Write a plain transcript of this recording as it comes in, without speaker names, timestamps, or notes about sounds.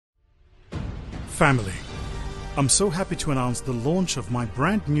Family, I'm so happy to announce the launch of my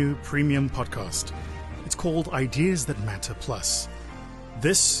brand new premium podcast. It's called Ideas That Matter Plus.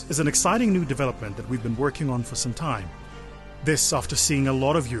 This is an exciting new development that we've been working on for some time. This after seeing a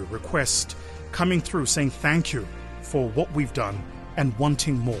lot of you request coming through saying thank you for what we've done and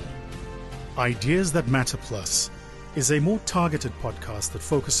wanting more. Ideas That Matter Plus is a more targeted podcast that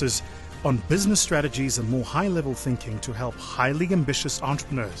focuses on business strategies and more high-level thinking to help highly ambitious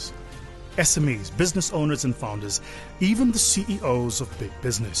entrepreneurs, SMEs, business owners and founders, even the CEOs of big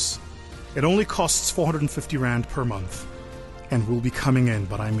business. It only costs 450 Rand per month and will be coming in,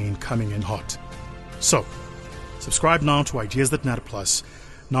 but I mean coming in hot. So, subscribe now to Ideas That Matter Plus,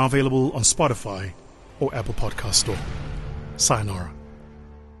 now available on Spotify or Apple Podcast Store. Sayonara.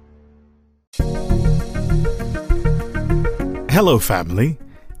 Hello, family,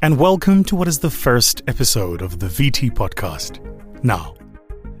 and welcome to what is the first episode of the VT podcast. Now,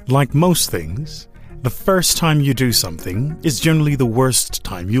 like most things, the first time you do something is generally the worst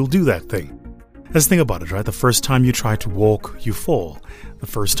time you'll do that thing. Let's think about it, right? The first time you try to walk, you fall. The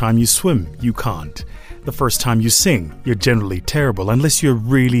first time you swim, you can't. The first time you sing, you're generally terrible, unless you're a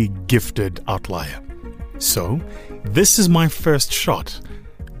really gifted outlier. So, this is my first shot.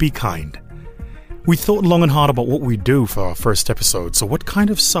 Be kind. We thought long and hard about what we'd do for our first episode, so what kind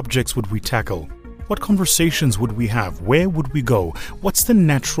of subjects would we tackle? What conversations would we have? Where would we go? What's the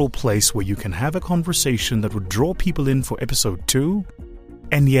natural place where you can have a conversation that would draw people in for episode 2,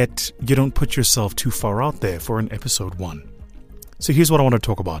 and yet you don't put yourself too far out there for an episode 1? So here's what I want to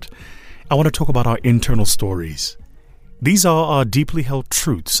talk about. I want to talk about our internal stories. These are our deeply held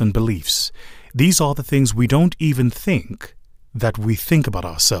truths and beliefs. These are the things we don't even think that we think about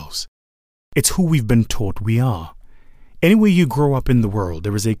ourselves. It's who we've been taught we are. Anywhere you grow up in the world,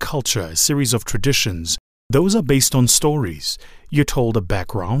 there is a culture, a series of traditions. Those are based on stories. You're told a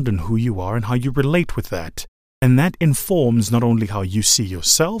background and who you are and how you relate with that. And that informs not only how you see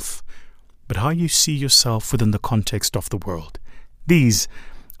yourself, but how you see yourself within the context of the world. These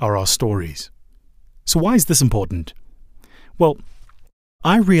are our stories. So why is this important? Well,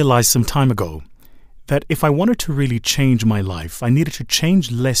 I realized some time ago that if I wanted to really change my life, I needed to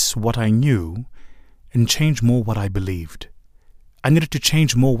change less what I knew and change more what I believed. I needed to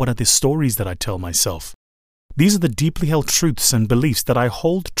change more what are the stories that I tell myself. These are the deeply held truths and beliefs that I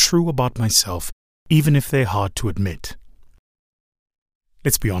hold true about myself, even if they're hard to admit.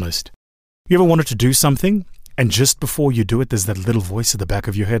 Let's be honest. You ever wanted to do something, and just before you do it, there's that little voice at the back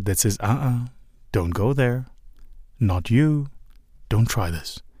of your head that says, don't go there. Not you. Don't try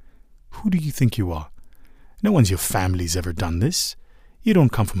this. Who do you think you are? No one's your family's ever done this. You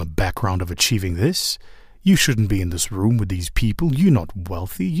don't come from a background of achieving this. You shouldn't be in this room with these people. You're not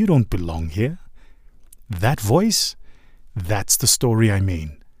wealthy. You don't belong here. That voice, that's the story I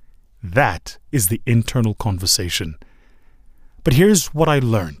mean. That is the internal conversation. But here's what I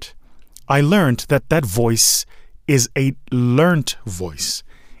learned. I learned that that voice is a learnt voice.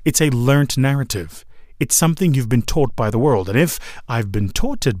 It's a learnt narrative. It's something you've been taught by the world. And if I've been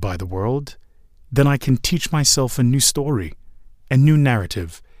taught it by the world, then I can teach myself a new story, a new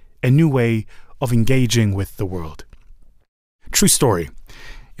narrative, a new way of engaging with the world. True story.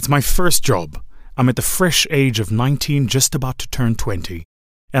 It's my first job. I'm at the fresh age of 19, just about to turn 20.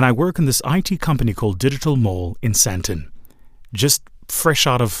 And I work in this IT company called Digital Mall in Sandton. Just fresh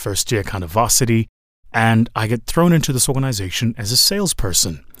out of first year kind of varsity. And I get thrown into this organization as a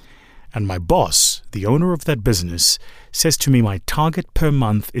salesperson. And my boss, the owner of that business, says to me my target per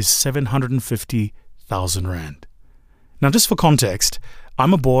month is 750,000 Rand. Now, just for context,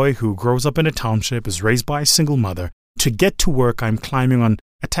 I'm a boy who grows up in a township, is raised by a single mother. To get to work, I'm climbing on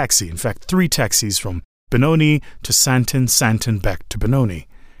a taxi. In fact, 3 taxis from Benoni to Sandton, Sandton back to Benoni.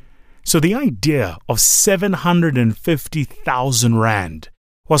 So the idea of 750,000 Rand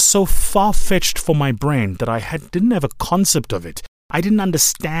was so far-fetched for my brain that I didn't have a concept of it. I didn't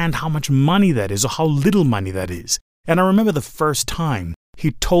understand how much money that is or how little money that is. And I remember the first time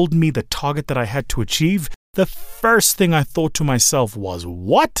he told me the target that I had to achieve, the first thing I thought to myself was,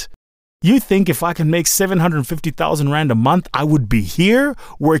 what? You think if I can make 750,000 Rand a month, I would be here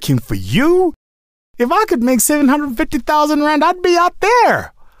working for you? If I could make 750,000 Rand, I'd be out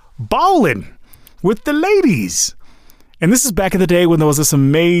there bowling with the ladies. And this is back in the day when there was this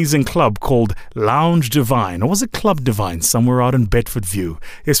amazing club called Lounge Divine. Or was it Club Divine somewhere out in Bedfordview?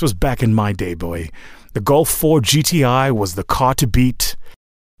 This was back in my day, boy. The Golf 4 GTI was the car to beat.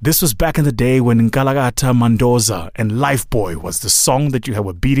 This was back in the day when Ngalagata Mandoza and Lifeboy was the song that you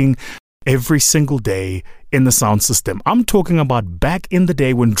were beating every single day in the sound system. I'm talking about back in the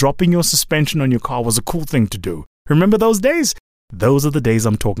day when dropping your suspension on your car was a cool thing to do. Remember those days? Those are the days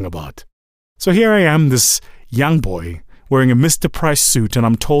I'm talking about. So here I am, this young boy, wearing a Mr. Price suit, and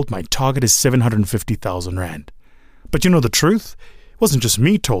I'm told my target is 750,000 Rand. But you know the truth? It wasn't just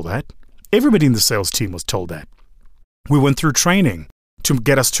me told that. Everybody in the sales team was told that. We went through training to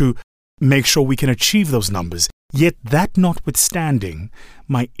get us to make sure we can achieve those numbers. Yet that notwithstanding,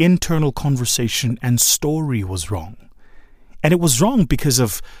 my internal conversation and story was wrong. And it was wrong because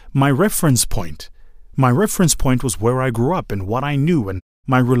of my reference point. My reference point was where I grew up and what I knew and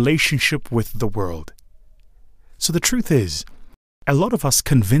my relationship with the world. So the truth is, a lot of us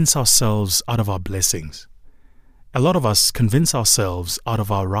convince ourselves out of our blessings. A lot of us convince ourselves out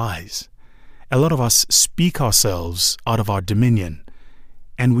of our rise. A lot of us speak ourselves out of our dominion.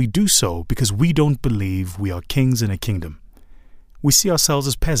 And we do so because we don't believe we are kings in a kingdom. We see ourselves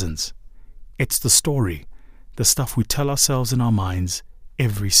as peasants. It's the story, the stuff we tell ourselves in our minds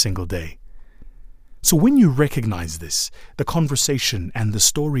every single day. So when you recognize this, the conversation and the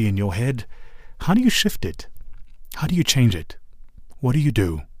story in your head, how do you shift it? How do you change it? What do you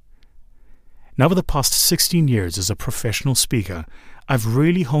do? Now, over the past 16 years as a professional speaker, I've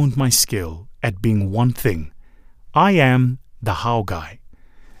really honed my skill at being one thing. I am the how guy.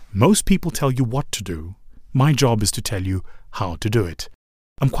 Most people tell you what to do. My job is to tell you how to do it.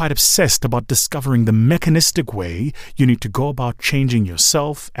 I'm quite obsessed about discovering the mechanistic way you need to go about changing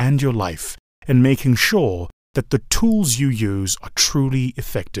yourself and your life and making sure that the tools you use are truly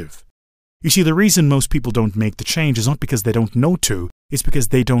effective. You see, the reason most people don't make the change is not because they don't know to, it's because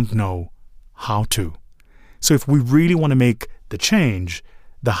they don't know how to. So if we really want to make the change,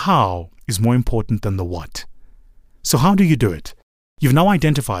 the how is more important than the what. So how do you do it? You've now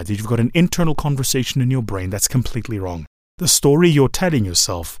identified that you've got an internal conversation in your brain that's completely wrong. The story you're telling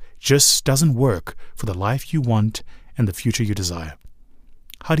yourself just doesn't work for the life you want and the future you desire.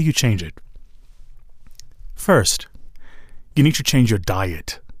 How do you change it? First, you need to change your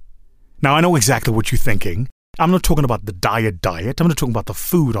diet. Now, I know exactly what you're thinking. I'm not talking about the diet. I'm not talking about the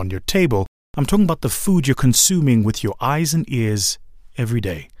food on your table. I'm talking about the food you're consuming with your eyes and ears every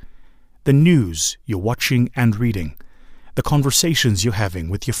day. The news you're watching and reading. The conversations you're having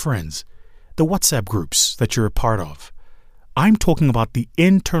with your friends. The WhatsApp groups that you're a part of. I'm talking about the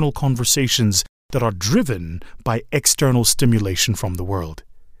internal conversations that are driven by external stimulation from the world.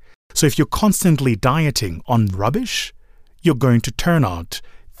 So if you're constantly dieting on rubbish, you're going to turn out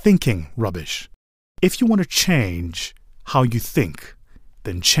thinking rubbish. If you want to change how you think,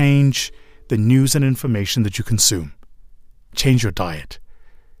 then change the news and information that you consume. Change your diet.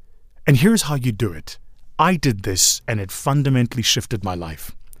 And here's how you do it. I did this and it fundamentally shifted my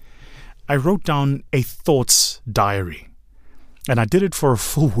life. I wrote down a thoughts diary. And I did it for a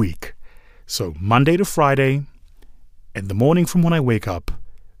full week. So Monday to Friday, in the morning from when I wake up,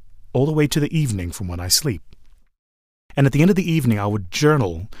 all the way to the evening from when I sleep. And at the end of the evening, I would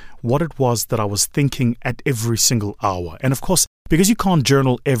journal what it was that I was thinking at every single hour. And of course, because you can't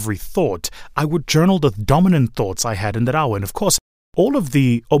journal every thought, I would journal the dominant thoughts I had in that hour. And of course,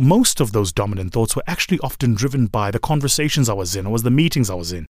 most of those dominant thoughts were actually often driven by the conversations I was in or the meetings I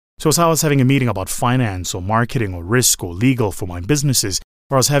was in. So as I was having a meeting about finance or marketing or risk or legal for my businesses,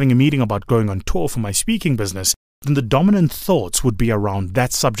 or I was having a meeting about going on tour for my speaking business, then the dominant thoughts would be around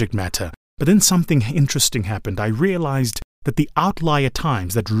that subject matter. But then something interesting happened. I realized that the outlier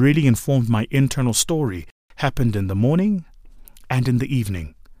times that really informed my internal story happened in the morning and in the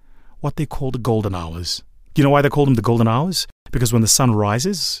evening, what they call the golden hours. You know why they call them the golden hours? Because when the sun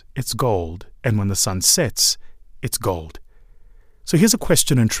rises, it's gold, and when the sun sets, it's gold. So here's a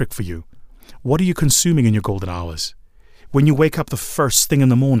question and trick for you. What are you consuming in your golden hours? When you wake up the first thing in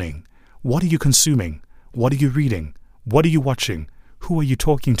the morning, what are you consuming? What are you reading? What are you watching? Who are you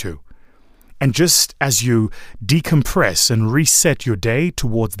talking to? And just as you decompress and reset your day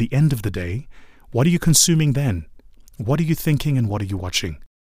towards the end of the day, what are you consuming then? What are you thinking and what are you watching?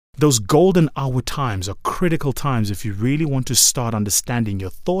 Those golden hour times are critical times if you really want to start understanding your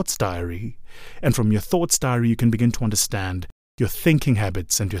thoughts diary. And from your thoughts diary, you can begin to understand your thinking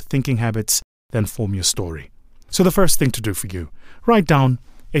habits, and your thinking habits then form your story. So the first thing to do for you, write down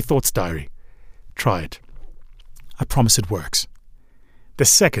a thoughts diary. Try it. I promise it works. The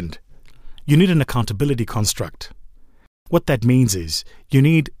second, you need an accountability construct. What that means is you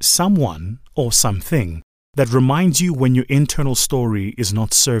need someone or something that reminds you when your internal story is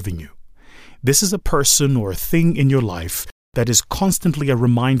not serving you. This is a person or a thing in your life that is constantly a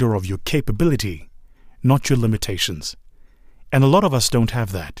reminder of your capability, not your limitations. And a lot of us don't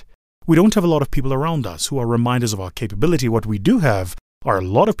have that. We don't have a lot of people around us who are reminders of our capability. What we do have are a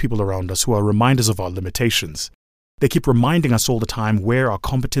lot of people around us who are reminders of our limitations. They keep reminding us all the time where our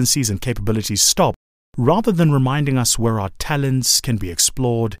competencies and capabilities stop, rather than reminding us where our talents can be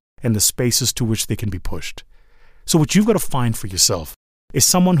explored and the spaces to which they can be pushed. So what you've got to find for yourself is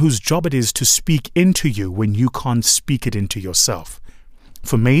someone whose job it is to speak into you when you can't speak it into yourself.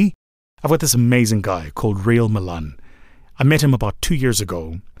 For me, I've got this amazing guy called Real Milan. I met him about 2 years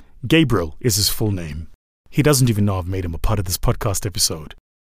ago. Gabriel is his full name. He doesn't even know I've made him a part of this podcast episode.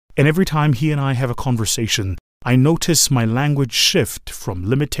 And every time he and I have a conversation, I notice my language shift from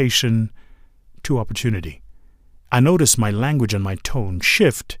limitation to opportunity. I notice my language and my tone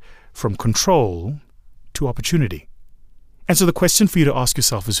shift from control to opportunity. And so the question for you to ask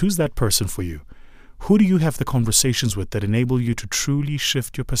yourself is, who's that person for you? Who do you have the conversations with that enable you to truly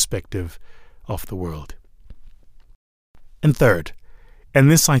shift your perspective of the world? And third, and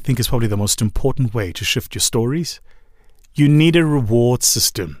this I think is probably the most important way to shift your stories, you need a reward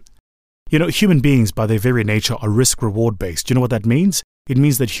system. You know, human beings by their very nature are risk-reward based. You know what that means? It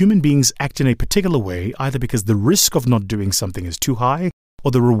means that human beings act in a particular way either because the risk of not doing something is too high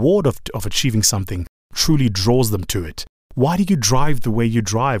or the reward of achieving something truly draws them to it. Why do you drive the way you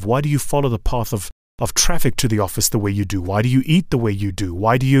drive? Why do you follow the path of traffic to the office the way you do? Why do you eat the way you do?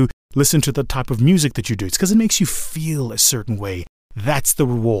 Why do you listen to the type of music that you do? It's because it makes you feel a certain way. That's the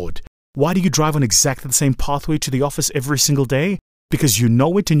reward. Why do you drive on exactly the same pathway to the office every single day? Because you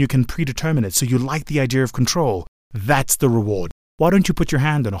know it and you can predetermine it, so you like the idea of control. That's the reward. Why don't you put your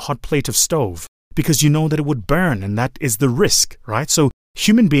hand on a hot plate of stove? Because you know that it would burn, and that is the risk, right? So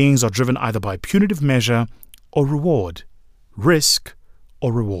human beings are driven either by punitive measure or reward. Risk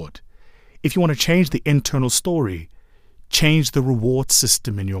or reward. If you want to change the internal story, change the reward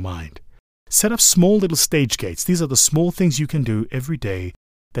system in your mind. Set up small little stage gates. These are the small things you can do every day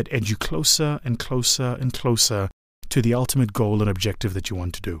that edge you closer and closer and closer to the ultimate goal and objective that you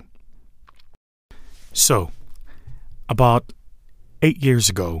want to do. So, about 8 years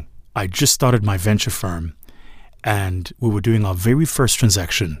ago, I just started my venture firm and we were doing our very first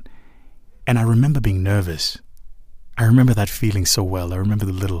transaction. And I remember being nervous. I remember that feeling so well. I remember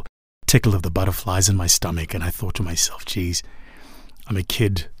the little tickle of the butterflies in my stomach, and I thought to myself, geez, I'm a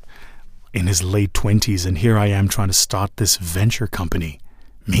kid in his late 20s and here I am trying to start this venture company.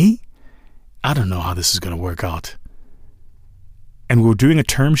 Me? I don't know how this is going to work out. And we were doing a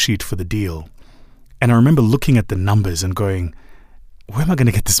term sheet for the deal, and I remember looking at the numbers and going, where am I going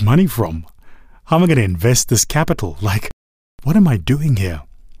to get this money from? How am I going to invest this capital? Like, what am I doing here?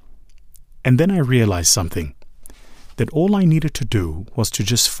 And then I realized something. That all I needed to do was to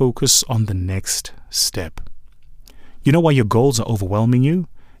just focus on the next step. You know why your goals are overwhelming you?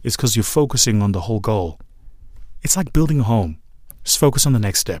 It's because you're focusing on the whole goal. It's like building a home. Just focus on the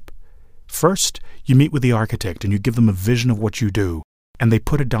next step. First, you meet with the architect and you give them a vision of what you do, and they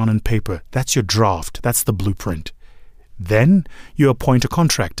put it down on paper. That's your draft. That's the blueprint. Then you appoint a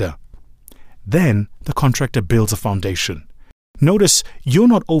contractor. Then the contractor builds a foundation. Notice you're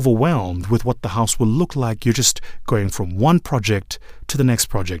not overwhelmed with what the house will look like. You're just going from one project to the next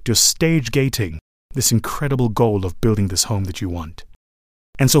project. You're stage gating this incredible goal of building this home that you want.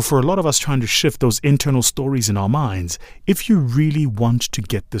 And so for a lot of us trying to shift those internal stories in our minds, if you really want to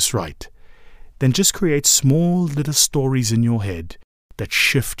get this right, then just create small little stories in your head that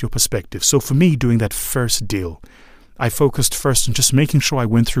shift your perspective. So for me, doing that first deal, I focused first on just making sure I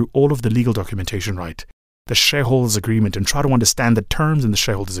went through all of the legal documentation right. The shareholders agreement and try to understand the terms in the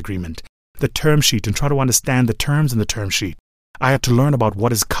shareholders agreement, the term sheet and try to understand the terms in the term sheet. I had to learn about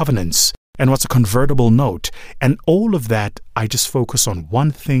what is covenants and what's a convertible note, and all of that I just focus on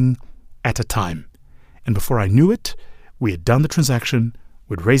one thing at a time. And before I knew it, we had done the transaction,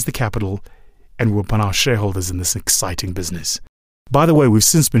 we'd raised the capital, and we were upon our shareholders in this exciting business. By the way, we've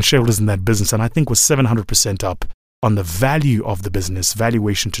since been shareholders in that business, and I think we're 700% up on the value of the business,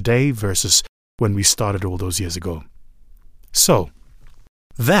 valuation today versus when we started all those years ago. So,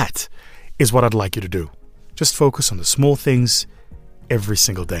 that is what I'd like you to do. Just focus on the small things every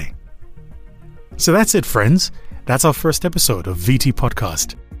single day. So that's it, friends. That's our first episode of VT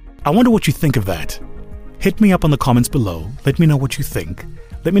Podcast. I wonder what you think of that. Hit me up on the comments below. Let me know what you think.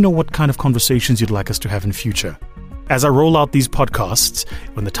 Let me know what kind of conversations you'd like us to have in future. As I roll out these podcasts,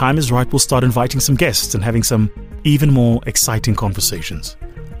 when the time is right, we'll start inviting some guests and having some even more exciting conversations.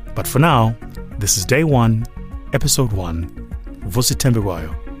 But for now, this is day 1, episode 1, Vusi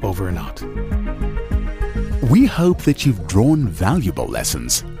over and out. We hope that you've drawn valuable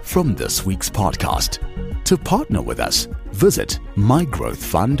lessons from this week's podcast. To partner with us, visit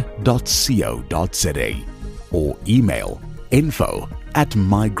mygrowthfund.co.za or email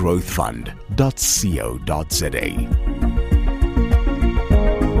info@mygrowthfund.co.za.